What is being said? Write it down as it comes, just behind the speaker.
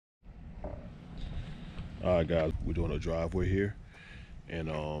All right, guys, we're doing a driveway here, and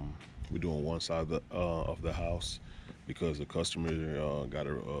we're doing one side of the house because the customer got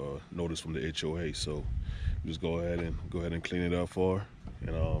a notice from the HOA. So just go ahead and clean it up for her,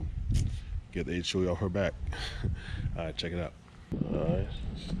 and get the HOA off her back. All right, check it out. All right,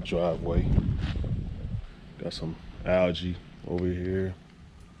 driveway. Got some algae over here.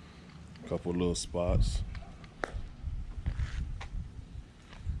 A couple little spots,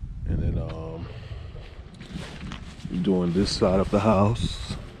 and then doing this side of the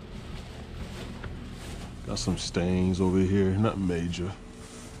house. Got some stains over here, nothing major.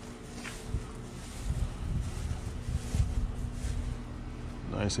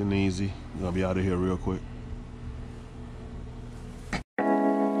 Nice and easy. I'm gonna be out of here real quick.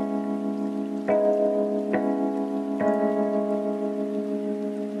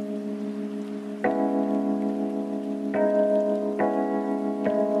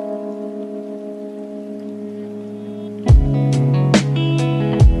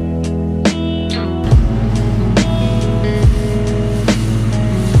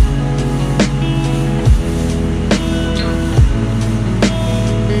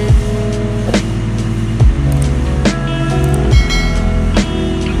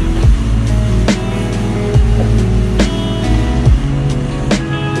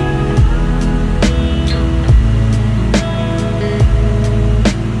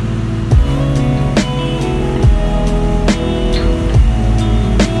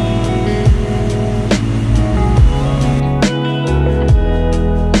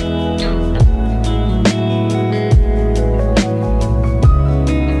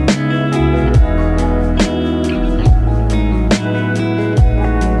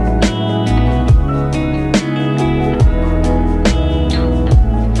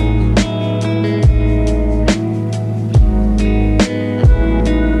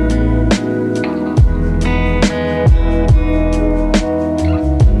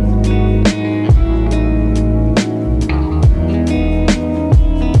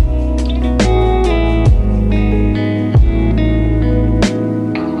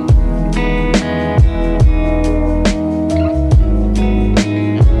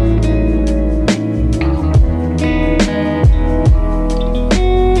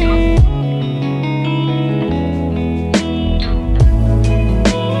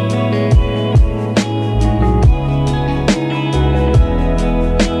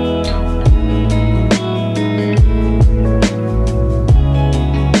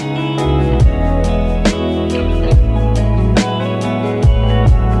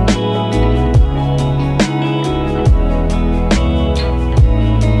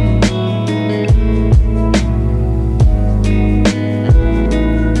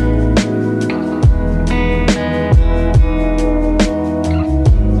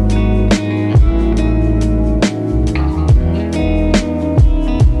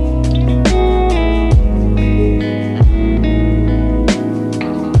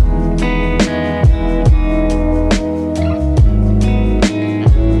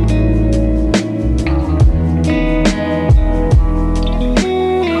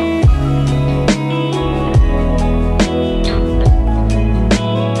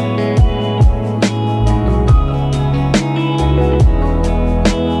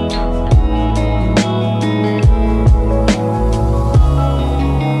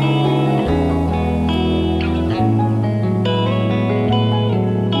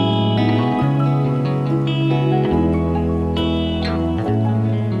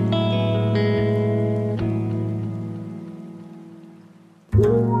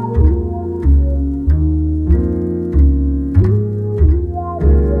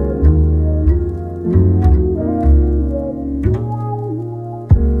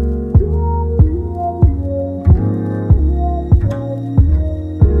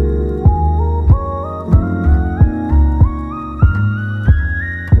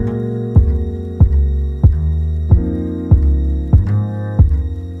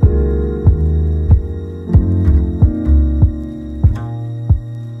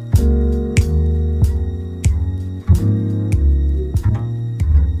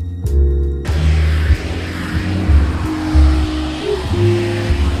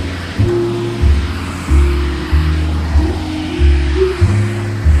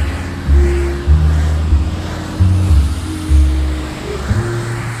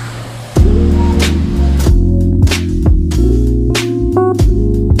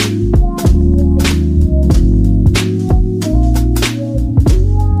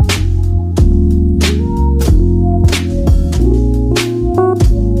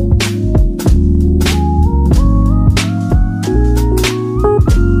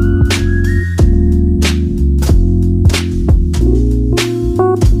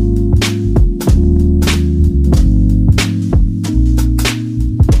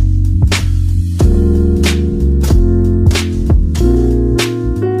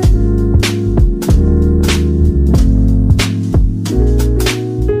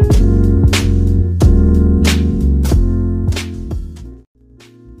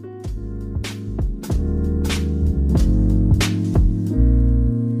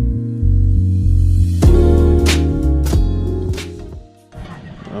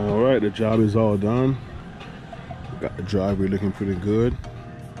 that job is all done. Got the driveway looking pretty good.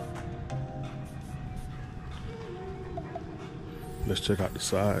 Let's check out the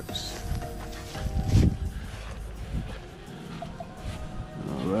sides.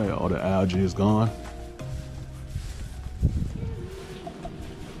 All right, all the algae is gone.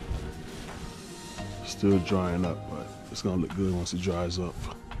 Still drying up, but it's gonna look good once it dries up.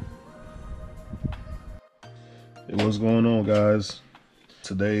 Hey, what's going on, guys?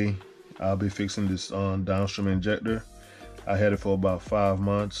 Today I'll be fixing this downstream injector. I had it for about 5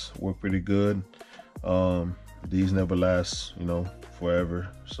 months, worked pretty good. These never last, you know, forever.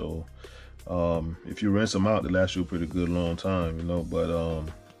 So if you rinse them out, they last you a pretty good long time, you know. But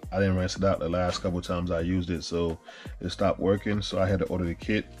I didn't rinse it out the last couple times I used it, so it stopped working. So I had to order the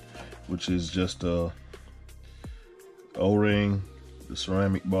kit, which is just a O-ring, the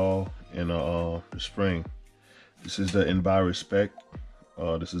ceramic ball, and the spring. This is the Enviro Spec.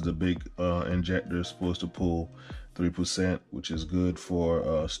 This is the big injector, supposed to pull 3%, which is good for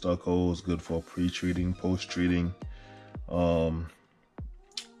stuccos, good for pre-treating, post-treating. I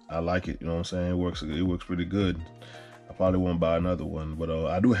like it, you know what I'm saying? It works pretty good. I probably won't buy another one, but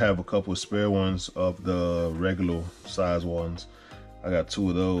I do have a couple of spare ones of the regular size ones. I got 2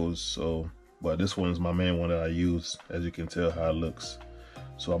 of those, so, but this one's my main one that I use, as you can tell how it looks.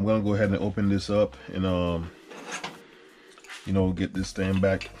 So I'm gonna go ahead and open this up and you know, get this thing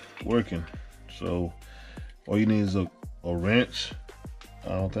back working. So all you need is a wrench. I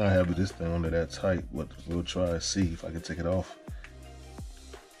don't think I have this thing under that tight, but we'll try to see if I can take it off.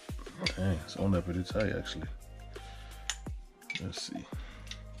 Dang, it's on there pretty tight actually. Let's see.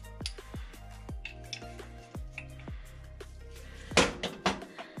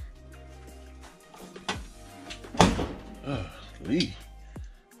 Lee.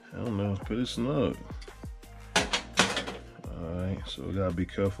 I don't know, it's pretty snug. Alright, so we gotta be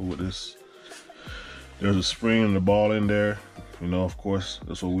careful with this. There's a spring and the ball in there. You know, of course,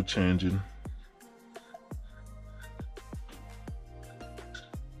 that's what we're changing.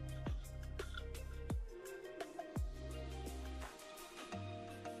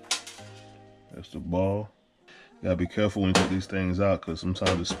 That's the ball. You gotta be careful when you take these things out, because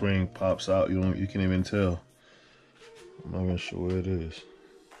sometimes the spring pops out. You can't even tell. I'm not even sure where it is.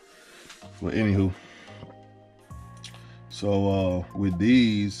 But anywho, so with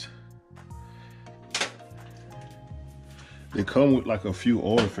these, they come with like a few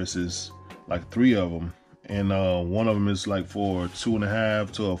orifices, like 3 of them, and one of them is like for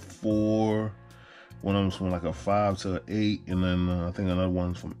 2.5 to a 4. One of them's from like a 5 to an 8, and then I think another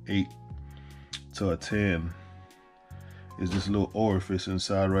one's from 8 to a 10. Is this little orifice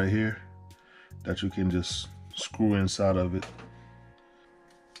inside right here that you can just screw inside of it.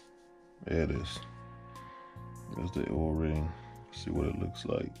 There it is. There's the O-ring. See what it looks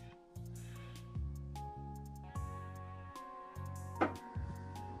like.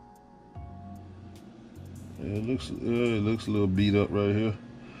 Yeah, it looks a little beat up right here.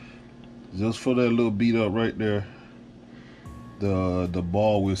 Just for that little beat up right there, the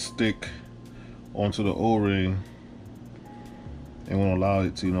ball will stick onto the O-ring and won't allow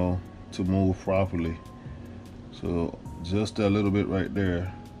it to, you know, to move properly. So just that little bit right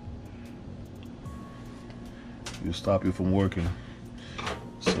there, you stop it from working.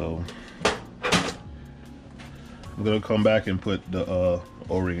 So I'm gonna come back and put the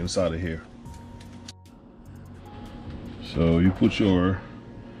O-ring inside of here. So you put your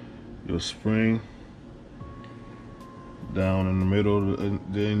spring down in the middle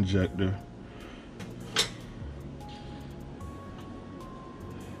of the injector.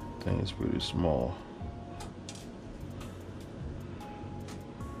 I think it's pretty small.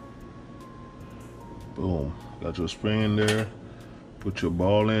 Boom, got your spring in there. Put your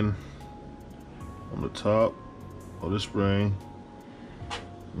ball in on the top of the spring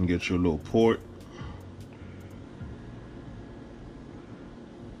and get your little port.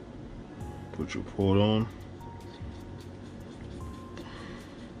 Put your port on.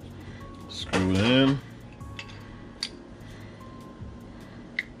 Screw it in.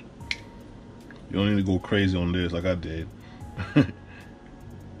 You don't need to go crazy on this like I did.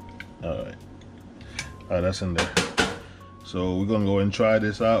 Alright, that's in there. So we're gonna go and try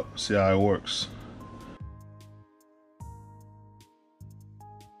this out, see how it works.